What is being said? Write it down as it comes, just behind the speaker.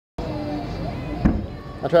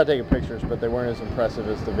I tried taking pictures, but they weren't as impressive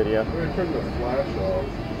as the video. I'm gonna turn the flash off.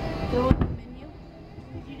 Go on the menu?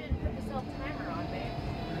 Because you didn't put the self-timer on,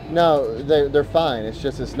 babe. No, they're fine. It's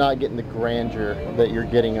just it's not getting the grandeur that you're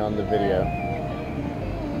getting on the video.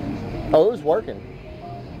 Oh, it was working.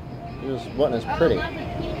 It just wasn't as pretty. Oh, I love the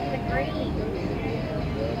pink and the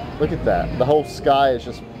green. Look at that. The whole sky is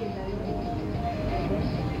just...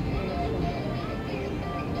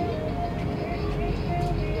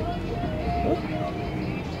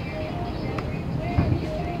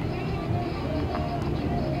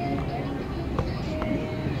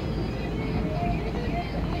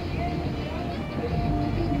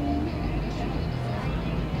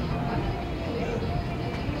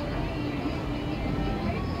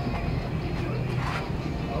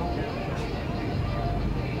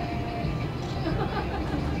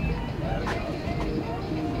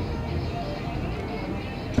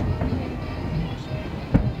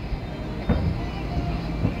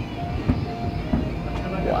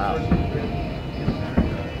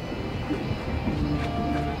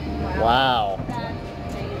 Wow.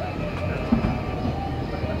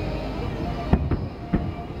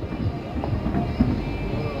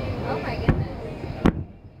 Oh my goodness.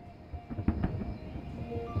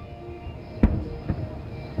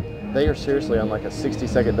 They are seriously on like a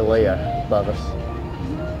 60-second delay above us.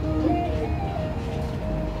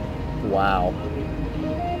 Wow.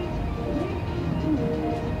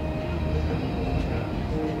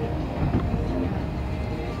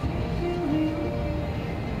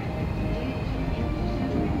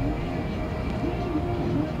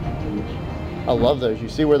 I love those. You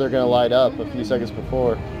see where they're going to light up a few seconds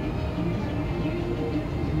before.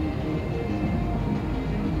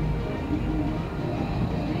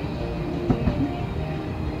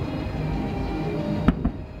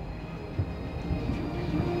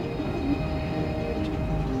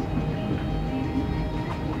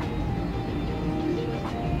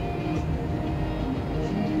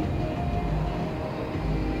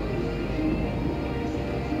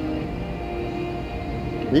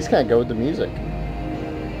 These kind of go with the music.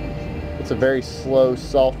 It's a very slow,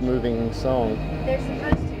 soft-moving song. They're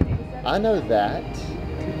supposed to do so. I know that.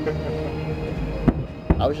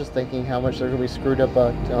 I was just thinking how much they're going to be screwed up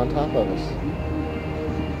on top of us.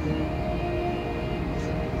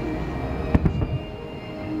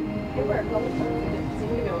 There were a couple times that didn't seem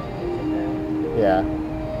to go with the music, though. Yeah.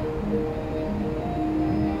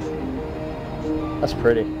 That's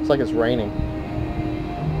pretty. It's like it's raining.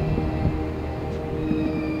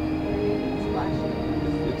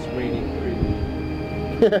 It's raining pretty.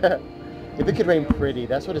 If it could rain pretty,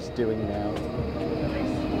 that's what it's doing now.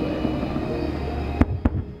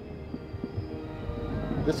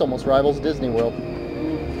 This almost rivals Disney World.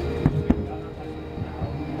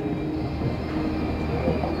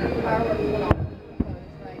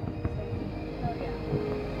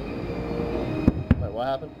 Wait, what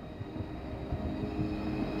happened?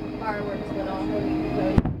 Fireworks went off.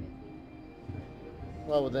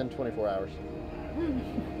 Well, within 24 hours.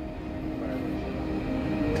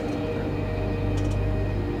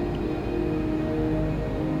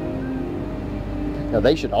 Now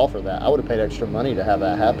they should offer that. I would have paid extra money to have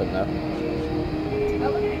that happen, though.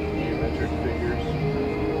 Geometric figures.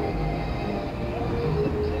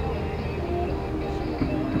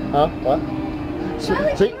 Huh? What?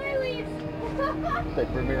 Smiley, See? smileys! They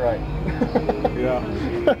prove me right. Yeah.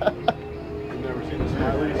 You've never seen the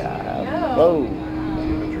smileys? Yeah. No. Whoa.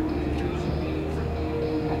 Geometric figures.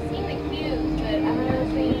 I've seen the cubes, but I've never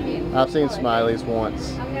seen I've seen smileys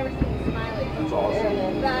once. I've never seen smileys. That's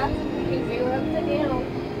awesome. That's easy upside down.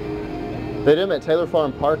 They did them at Taylor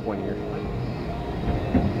Farm Park one year.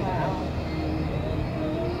 Wow.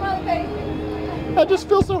 Smiley face. I just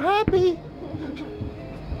feel so happy.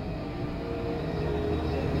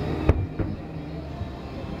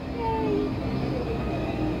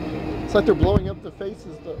 It's like they're blowing up the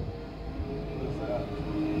faces, though. What is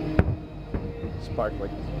that? Sparkly.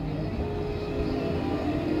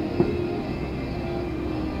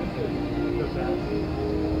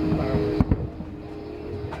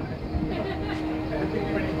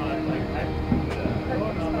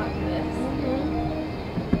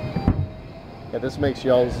 Yeah, this makes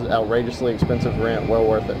y'all's outrageously expensive rent well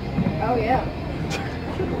worth it. Oh yeah.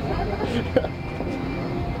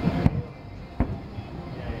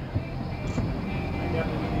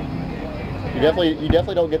 You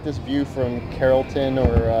definitely don't get this view from Carrollton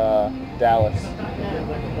or Dallas. I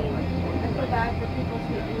feel bad for people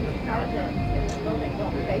who do power trucks in the building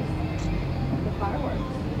don't face the fireworks.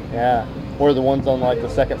 Yeah, or the ones on like the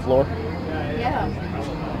second floor, Yeah.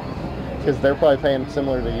 because they're probably paying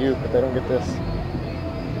similar to you, but they don't get this.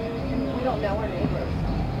 We don't know our neighbors.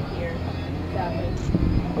 Exactly.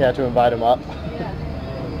 You have to invite them up. Yeah.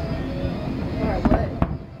 Or I would.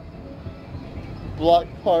 Block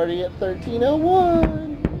party at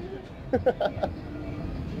 1301.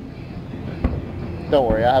 Don't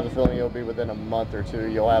worry, I have a feeling it'll be within a month or two.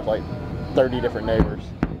 You'll have like 30 different neighbors.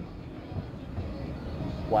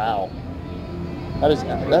 Wow.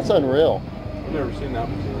 That's unreal. I've never seen that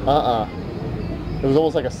before. It was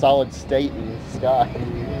almost like a solid state in the sky.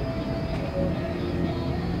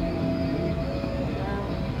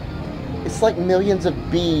 It's like millions of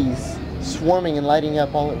bees swarming and lighting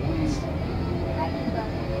up all at once.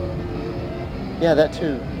 Yeah, that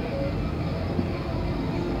too.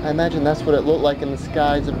 I imagine that's what it looked like in the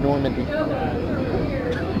skies of Normandy. It's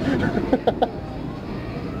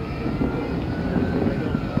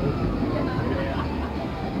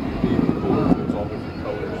all different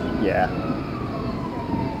colors. Yeah.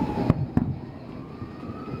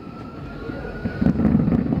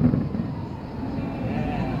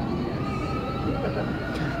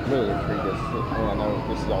 I'm really intrigued. I know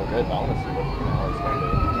this is all good, but I want to see what it's going to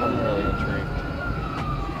be. I'm really intrigued.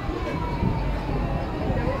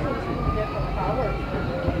 Different colors.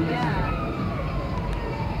 Yeah.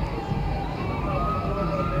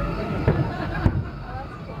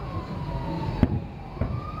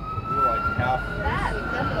 You're like half.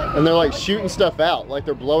 And they're like shooting stuff out, like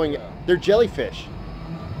they're blowing it. They're jellyfish.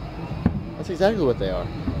 That's exactly what they are.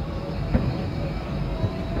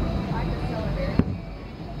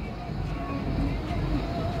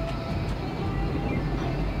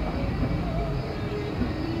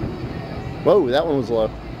 Whoa, that one was low.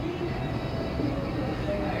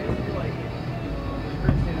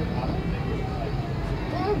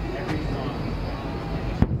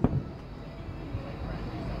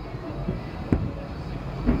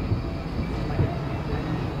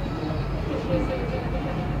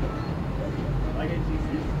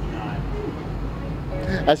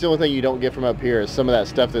 That's the only thing you don't get from up here is some of that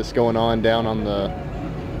stuff that's going on down on the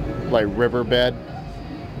like riverbed.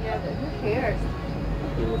 Yeah, but who cares?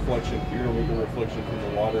 The reflection. You're gonna make a reflection from the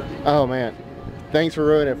water. Oh man, thanks for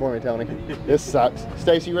ruining it for me, Tony. This sucks.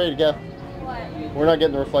 Stacy, you ready to go? What? We're not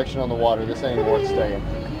getting the reflection on the water. This ain't worth staying.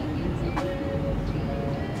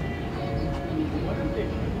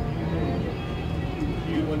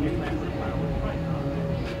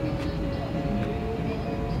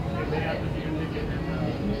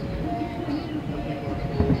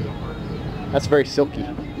 That's very silky.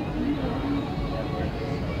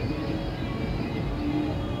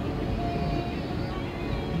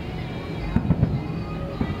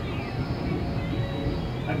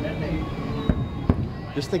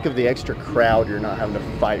 Just think of the extra crowd you're not having to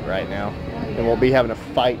fight right now. And we'll be having to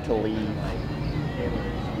fight to leave.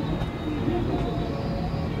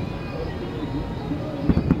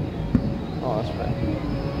 Oh, that's right.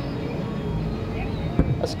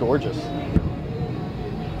 That's gorgeous.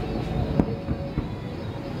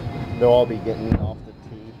 They'll all be getting off the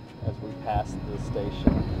T as we pass the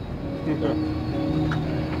station.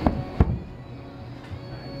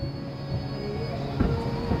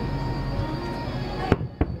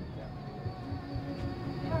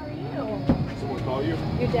 Someone call you?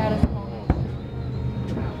 Your dad is home.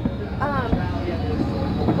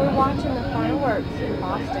 We're watching the fireworks in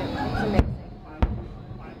Boston. It's amazing.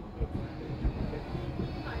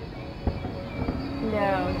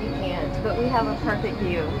 No, you can't. But we have a perfect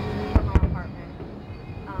view from our apartment.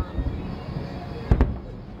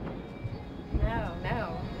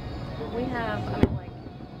 No. We have, I mean, like,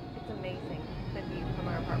 it's amazing, the view from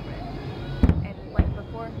our apartment. And, like,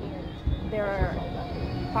 beforehand, there are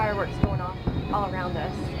fireworks going off all around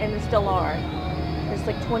us, and there still are. There's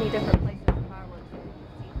like 20 different places of fireworks that we can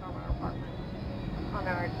see from our apartment on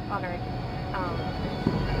our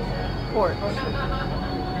porch.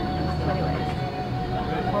 Anyways.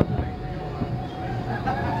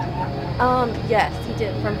 Yes, he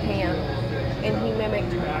did from Pam, and he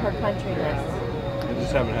mimicked her countryness. I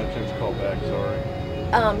just haven't had a chance to call back. Sorry.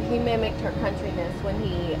 He mimicked her countryness when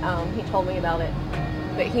he told me about it.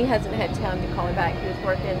 But he hasn't had time to call me back. He was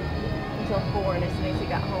working until 4, and as soon as he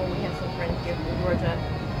got home, we have some friends here from Georgia.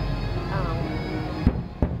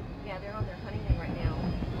 Yeah, they're on their honeymoon right now.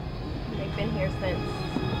 They've been here since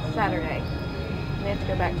Saturday, and they have to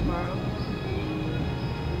go back tomorrow.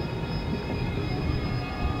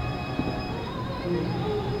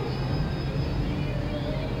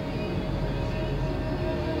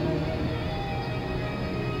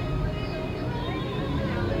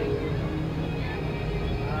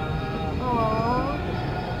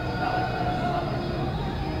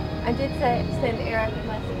 I did send Eric a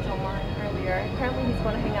message online earlier. Apparently he's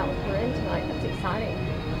going to hang out with Corinne tonight. That's exciting.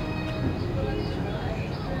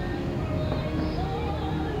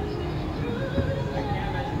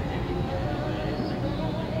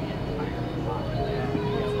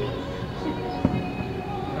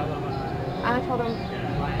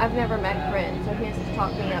 I've never met Corinne, so he has to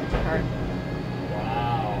talk me up to her.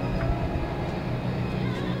 Wow.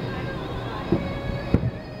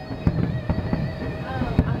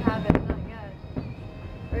 I haven't, not yet.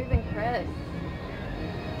 Or even Chris.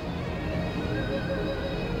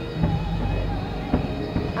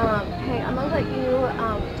 Hey, I'm gonna let you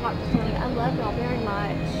talk to Tony. I love y'all very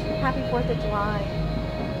much. Happy 4th of July.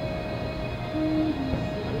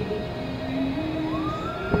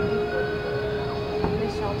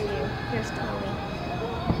 Miss y'all too. Here's Tony.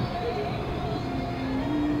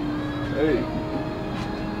 Hey.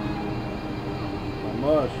 Not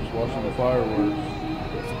much, just watching the fireworks.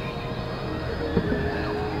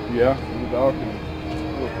 Yeah, from the balcony.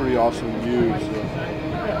 It was a pretty awesome view, so.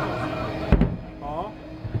 Huh?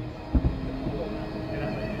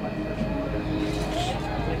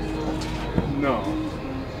 No.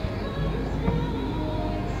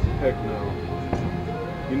 Heck no.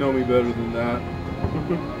 You know me better than that.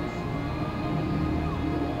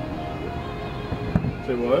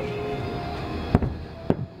 Say what?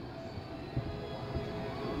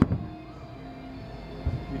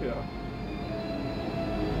 Yeah.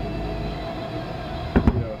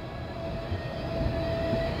 Yeah.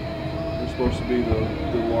 We're supposed to be the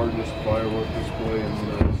largest firework display in the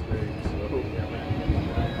United States, so.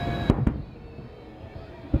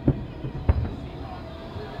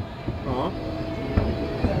 Huh?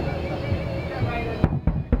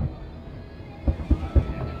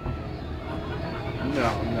 No, I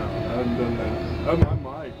haven't done that. I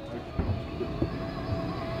might.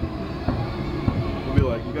 I'll be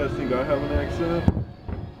like, you guys think I have an accent?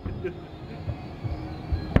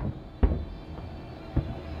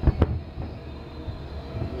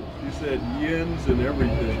 You said yins and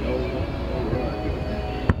everything. Oh, all right.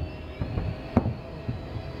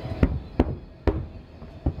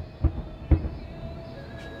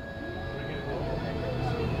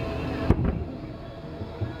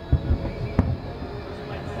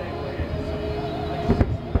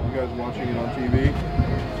 You guys watching it on TV?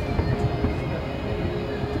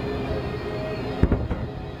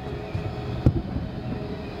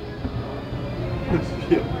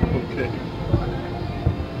 Yeah, okay.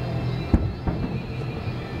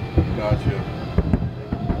 Gotcha.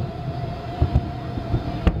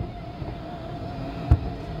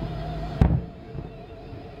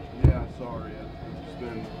 Yeah, sorry. It's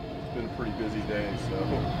been a pretty busy day, so I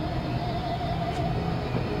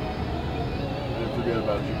didn't forget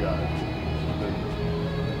about you guys.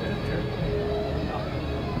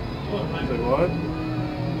 Say what?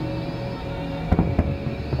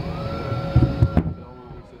 Tell them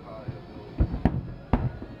we said hi.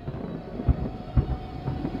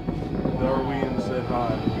 Darwin said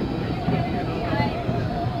hi.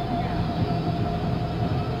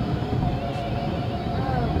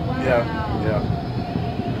 Yeah.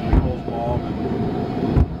 And Nicole's mom and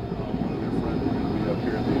one of their friends are going to be up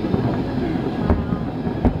here at the end of the month too.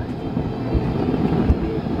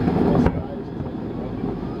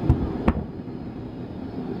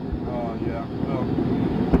 Yeah. Well,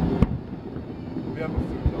 we have a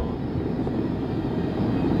futon.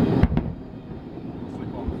 What's they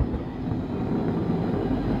call a futon?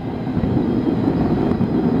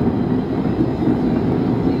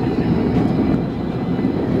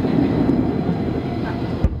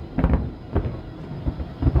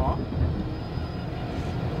 Huh?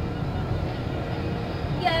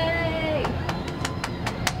 Yay!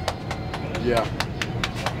 Yeah.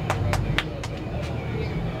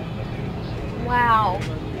 Wow.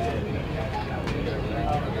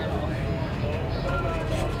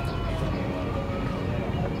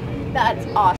 That's awesome.